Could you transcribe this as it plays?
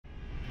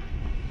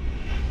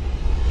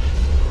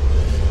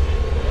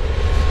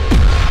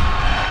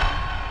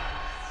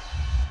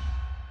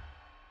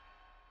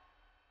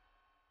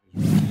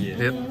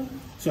Yep.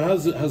 So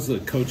how's the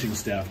coaching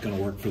staff going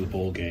to work for the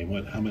bowl game?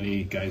 How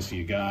many guys do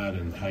you got,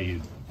 and how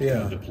you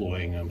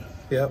deploying them?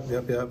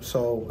 Yep.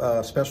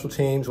 So special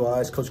teams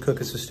wise, Coach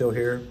Cookus is still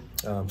here,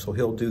 so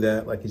he'll do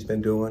that like he's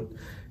been doing.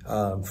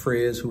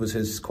 Frizz, who was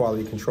his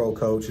quality control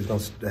coach, is going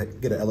to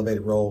get an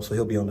elevated role, so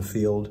he'll be on the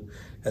field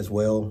as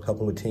well,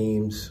 helping with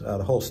teams.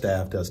 The whole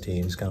staff does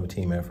teams, kind of a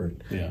team effort.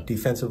 Yeah.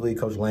 Defensively,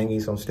 Coach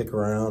Lange's going to stick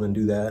around and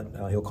do that.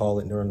 He'll call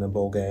it during the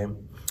bowl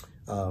game.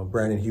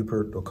 Brandon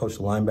Hupert will coach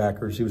the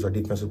linebackers. He was our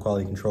defensive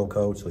quality control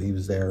coach, so he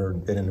was there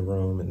and been in the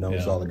room and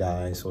knows all the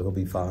guys, so he'll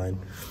be fine.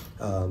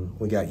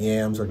 We got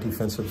Yams, our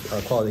defensive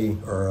quality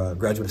or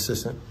graduate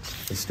assistant,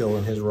 is still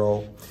in his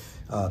role.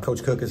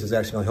 Coach Cookus is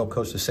actually going to help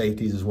coach the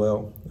safeties as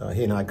well.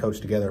 He and I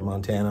coached together at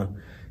Montana,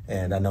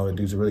 and I know the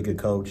dude's a really good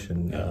coach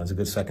and is a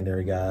good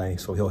secondary guy,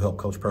 so he'll help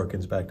Coach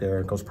Perkins back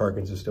there. Coach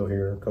Perkins is still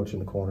here coaching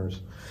the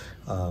corners.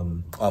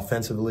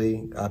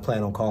 Offensively, I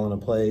plan on calling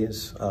the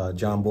plays.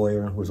 John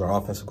Boyer, who's our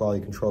offensive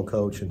quality control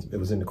coach, and it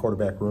was in the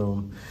quarterback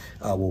room,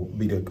 will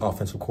be the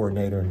offensive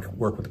coordinator and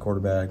work with the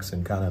quarterbacks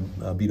and kind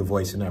of be the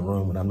voice in that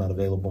room when I'm not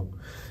available.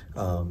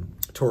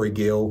 Tori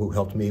Gill, who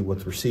helped me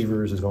with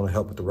receivers, is going to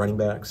help with the running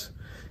backs.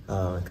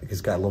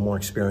 He's got a little more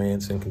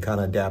experience and can kind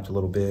of adapt a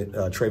little bit.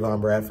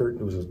 Trayvon Bradford,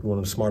 who was one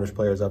of the smartest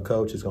players I've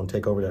coached, is going to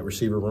take over that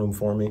receiver room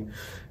for me.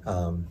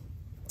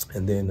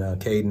 And then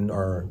Caden,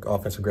 our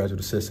offensive graduate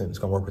assistant, is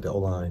going to work with the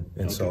O-line.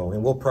 And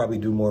and we'll probably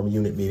do more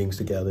unit meetings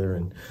together.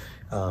 And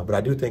but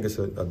I do think it's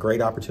a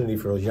great opportunity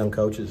for those young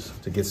coaches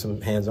to get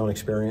some hands-on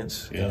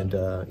experience. Yeah. And,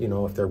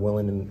 if they're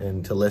willing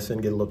and to listen,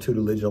 get a little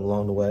tutelage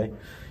along the way.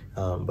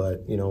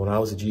 But when I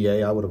was a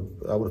GA, I would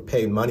have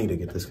paid money to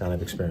get this kind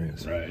of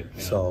experience. Right.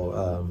 Yeah.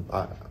 So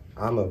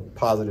I'm a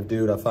positive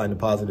dude. I find the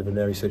positive in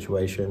every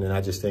situation, and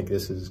I just think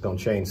this is going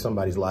to change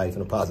somebody's life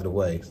in a positive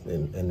way,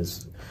 and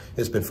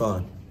it's been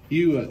fun.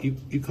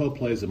 You called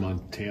plays at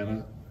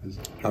Montana?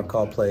 I've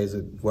called plays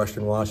at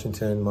Western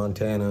Washington,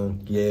 Montana,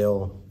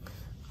 Yale.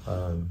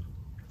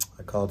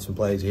 I called some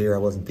plays here. I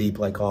wasn't the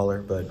play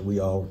caller, but we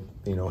all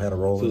had a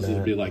role in that. So this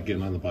would be like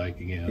getting on the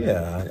bike again?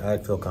 Yeah, I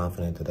feel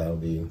confident that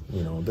would be,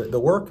 the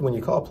work, when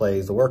you call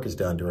plays, the work is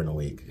done during the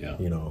week. Yeah.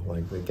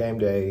 Like the game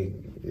day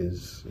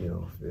is,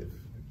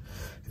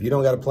 if you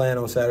don't got a plan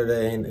on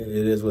Saturday, it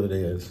is what it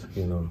is,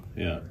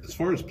 Yeah. As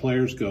far as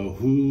players go,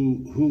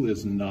 who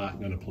is not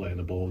going to play in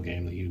the bowl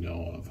game that you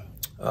know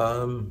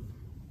of?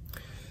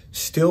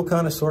 Still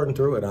kind of sorting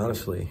through it,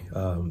 honestly.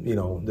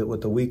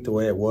 With the week the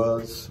way it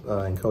was,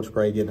 and Coach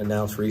Bray getting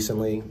announced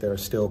recently, there are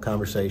still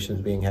conversations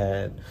being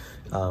had.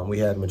 We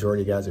had a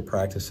majority of guys at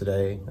practice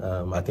today.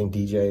 I think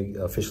DJ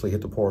officially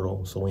hit the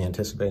portal, so we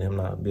anticipate him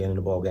not being in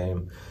the ball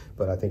game.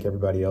 But I think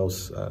everybody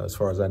else, as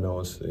far as I know,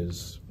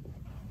 is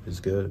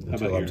good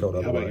until I'm told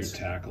otherwise.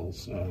 How about your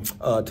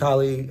tackles?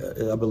 Tali,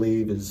 I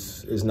believe,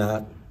 is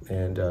not.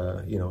 And,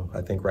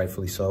 I think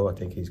rightfully so. I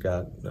think he's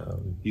got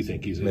you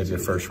think he's maybe a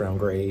first-round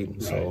grade.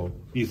 Right. So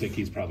you think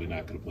he's probably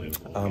not going to play in the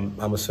bowl game?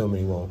 I'm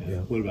assuming he won't, yeah.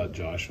 What about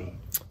Joshua?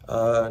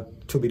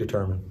 To be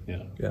determined.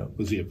 Yeah.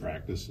 Was he at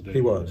practice today?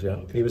 He was, yeah.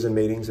 Okay. He was in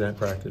meetings and at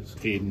practice.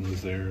 Hayden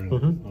was there?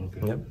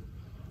 Okay. Yep.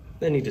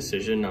 Any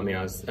decision,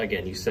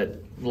 again, you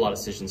said a lot of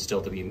decisions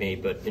still to be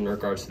made, but in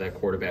regards to that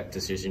quarterback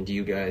decision, do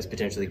you guys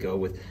potentially go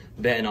with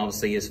Ben,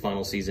 obviously his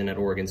final season at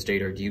Oregon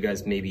State, or do you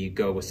guys maybe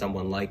go with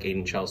someone like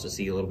Aiden Charles to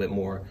see a little bit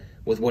more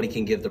with what he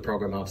can give the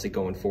program, obviously,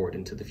 going forward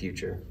into the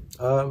future?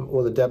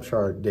 Well, the depth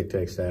chart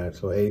dictates that.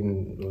 So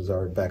Aiden was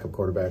our backup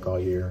quarterback all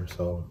year.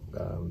 So,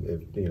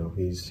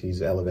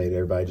 he's elevated.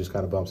 Everybody just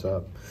kind of bumps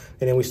up.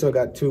 And then we still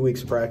got 2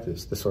 weeks of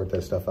practice to sort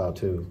that stuff out,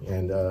 too.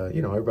 And,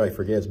 everybody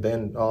forgets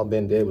all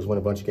Ben did was win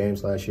a bunch of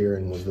games last year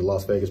and was the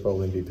Las Vegas Bowl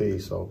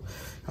MVP. So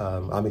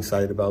I'm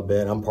excited about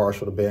Ben. I'm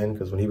partial to Ben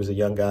because when he was a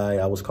young guy,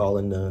 I was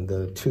calling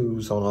the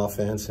twos on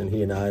offense, and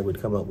he and I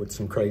would come up with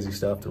some crazy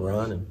stuff to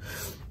run. And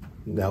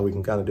now we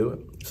can kind of do it.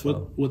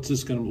 So. What do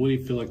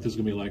you feel like this is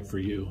going to be like for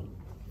you?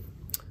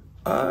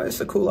 It's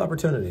a cool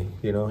opportunity.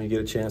 You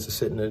get a chance to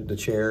sit in the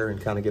chair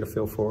and kind of get a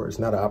feel for it. It's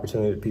not an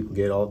opportunity that people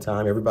get all the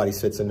time. Everybody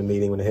sits in the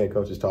meeting when the head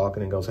coach is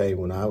talking and goes, hey,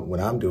 when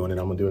I'm doing it,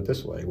 I'm going to do it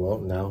this way. Well,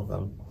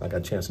 now I got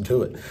a chance to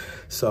do it.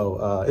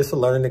 So it's a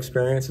learning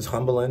experience. It's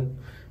humbling.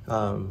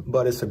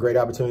 But it's a great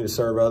opportunity to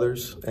serve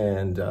others,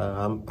 and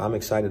I'm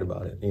excited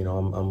about it.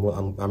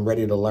 I'm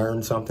ready to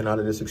learn something out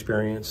of this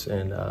experience,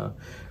 and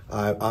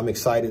I'm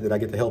excited that I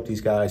get to help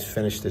these guys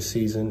finish this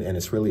season, and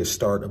it's really a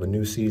start of a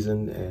new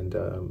season, and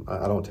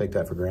I don't take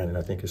that for granted.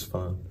 I think it's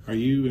fun. Are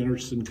you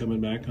interested in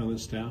coming back on the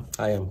staff?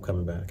 I am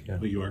coming back, yeah.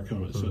 Well, you are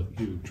coming, so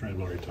you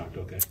already talked,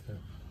 okay. Yeah.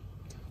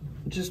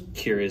 Just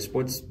curious,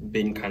 what's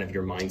been kind of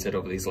your mindset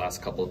over these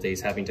last couple of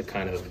days, having to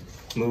kind of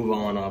move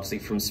on, obviously,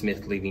 from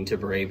Smith leaving to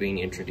Bray being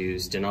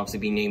introduced and obviously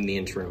being named the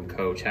interim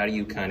coach? How do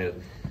you kind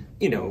of,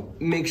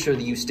 make sure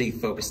that you stay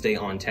focused, stay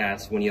on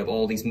task when you have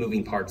all these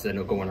moving parts that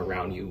are going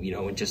around you,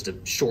 in just a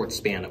short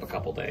span of a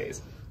couple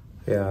days?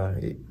 Yeah,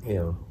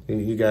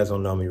 you guys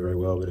don't know me very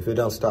well, but if it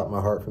don't stop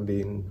my heart from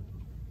beating,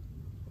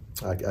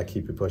 I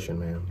keep it pushing,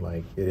 man.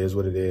 Like, it is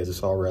what it is.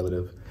 It's all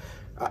relative.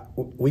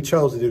 We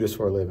chose to do this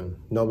for a living.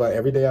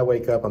 Every day I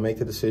wake up, I make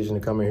the decision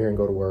to come in here and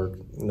go to work.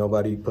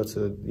 Nobody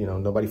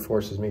nobody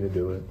forces me to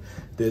do it.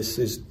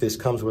 This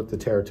comes with the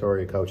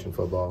territory of coaching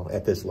football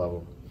at this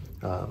level.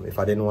 If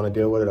I didn't want to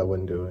deal with it, I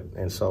wouldn't do it.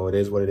 And so it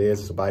is what it is.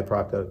 It's a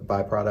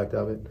byproduct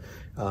of it.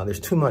 There's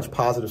too much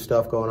positive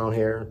stuff going on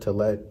here to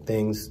let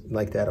things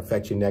like that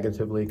affect you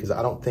negatively, because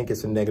I don't think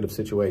it's a negative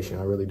situation.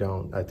 I really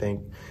don't. I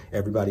think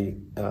everybody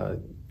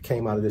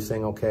came out of this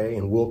thing okay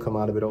and will come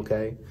out of it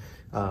okay.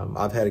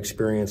 I've had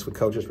experience with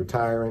coaches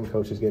retiring,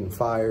 coaches getting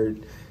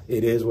fired.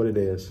 It is what it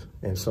is.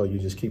 And so you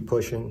just keep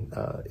pushing.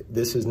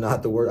 This is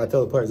not the worst. I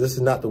tell the players, this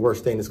is not the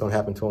worst thing that's going to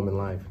happen to them in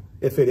life.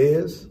 If it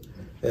is,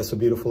 it's a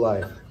beautiful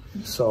life.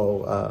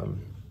 So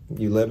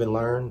you live and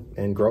learn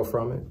and grow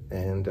from it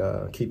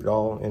and keep it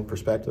all in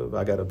perspective.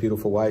 I got a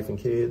beautiful wife and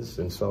kids,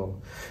 and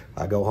so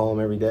I go home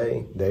every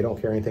day. They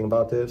don't care anything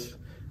about this.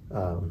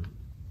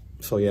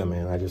 So yeah,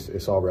 man,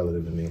 it's all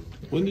relative to me.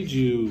 When did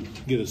you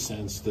get a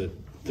sense that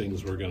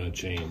things were going to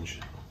change?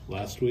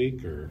 Last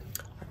week or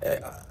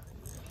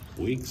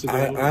weeks ago?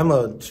 I'm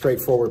a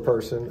straightforward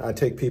person. I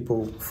take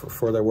people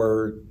for their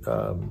word.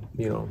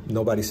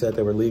 Nobody said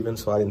they were leaving,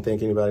 so I didn't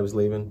think anybody was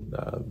leaving.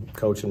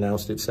 Coach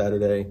announced it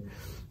Saturday.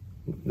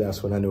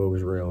 That's when I knew it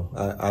was real.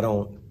 I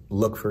don't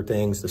look for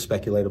things to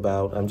speculate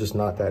about. I'm just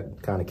not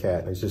that kind of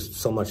cat. There's just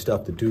so much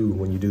stuff to do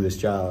when you do this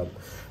job.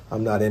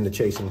 I'm not into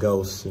chasing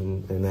ghosts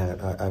and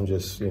that. I'm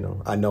just,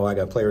 I know I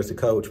got players to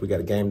coach. We got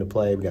a game to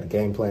play. We got a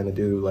game plan to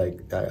do.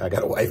 Like, I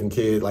got a wife and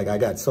kid. Like, I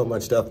got so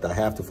much stuff that I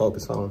have to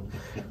focus on.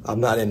 I'm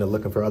not into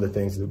looking for other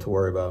things to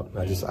worry about.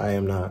 I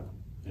am not.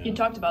 You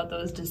talked about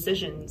those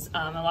decisions,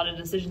 a lot of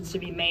decisions to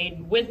be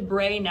made with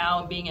Bray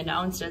now being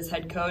announced as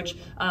head coach.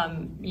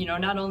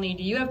 Not only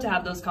do you have to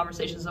have those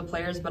conversations with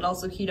players, but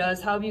also he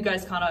does. How have you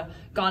guys kind of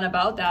gone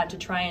about that to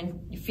try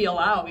and feel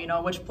out,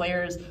 which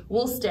players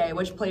will stay,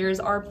 which players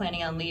are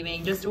planning on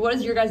leaving? Just what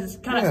is your guys'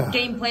 kind of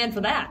game plan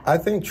for that? I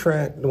think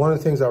Trent, one of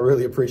the things I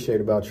really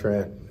appreciate about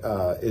Trent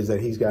is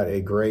that he's got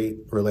a great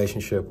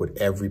relationship with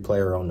every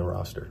player on the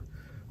roster.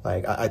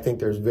 Like, I think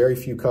there's very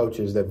few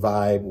coaches that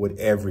vibe with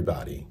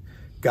everybody.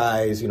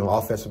 Guys,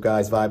 offensive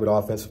guys vibe with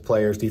offensive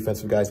players,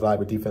 defensive guys vibe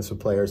with defensive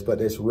players,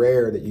 but it's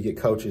rare that you get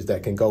coaches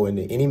that can go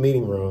into any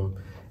meeting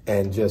room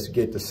and just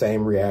get the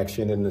same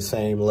reaction and the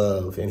same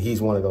love, and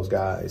he's one of those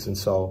guys. And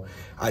so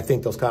I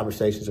think those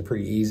conversations are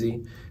pretty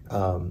easy.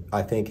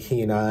 I think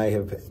he and I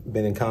have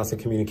been in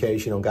constant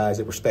communication on guys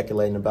that we're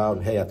speculating about,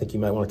 and hey, I think you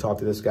might want to talk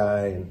to this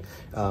guy.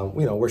 And,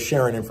 we're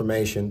sharing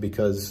information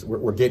because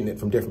we're getting it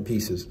from different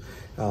pieces.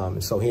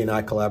 And so he and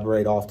I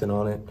collaborate often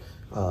on it.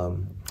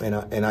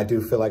 And I do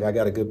feel like I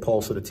got a good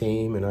pulse of the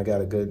team, and I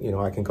got a good,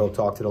 I can go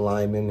talk to the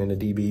linemen and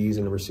the DBs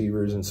and the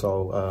receivers. And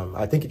so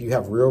I think if you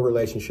have real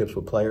relationships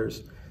with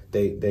players,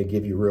 they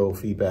give you real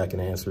feedback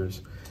and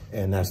answers,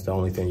 and that's the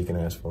only thing you can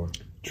ask for.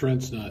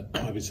 Trent's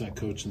obviously not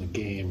coaching the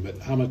game, but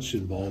how much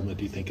involvement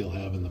do you think he'll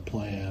have in the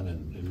plan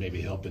and maybe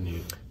helping you?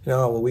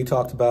 What we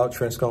talked about,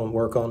 Trent's going to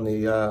work on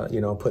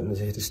the, putting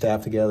his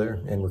staff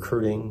together and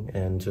recruiting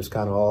and just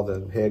kind of all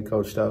the head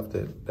coach stuff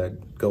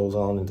that goes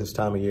on at this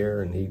time of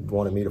year. And he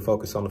wanted me to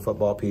focus on the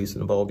football piece in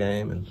the bowl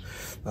game. And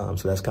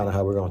so that's kind of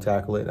how we're going to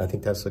tackle it. I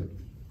think that's a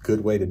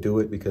good way to do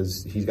it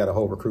because he's got a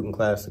whole recruiting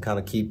class to kind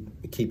of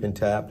keep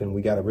intact, and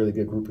we got a really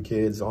good group of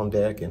kids on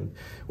deck, and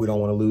we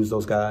don't want to lose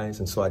those guys.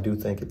 And so I do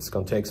think it's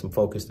going to take some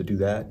focus to do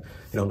that.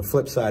 On the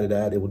flip side of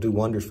that, it will do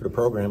wonders for the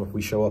program if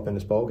we show up in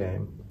this bowl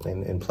game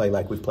and play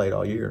like we've played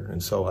all year.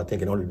 And so I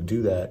think in order to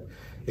do that,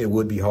 it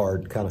would be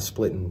hard kind of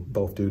splitting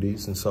both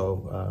duties. And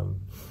so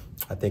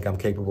I think I'm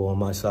capable on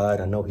my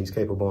side. I know he's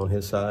capable on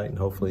his side, and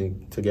hopefully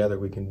together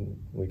we can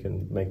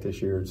make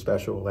this year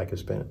special like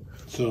it's been.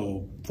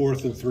 So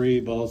 4th and 3,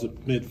 balls at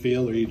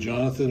midfield. Are you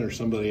Jonathan or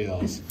somebody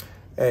else?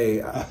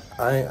 Hey,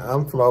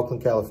 I'm from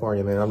Oakland,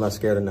 California, man. I'm not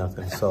scared of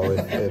nothing. So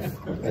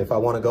if I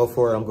want to go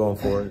for it, I'm going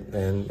for it,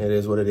 and it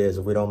is what it is.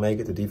 If we don't make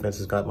it, the defense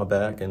has got my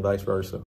back, and vice versa.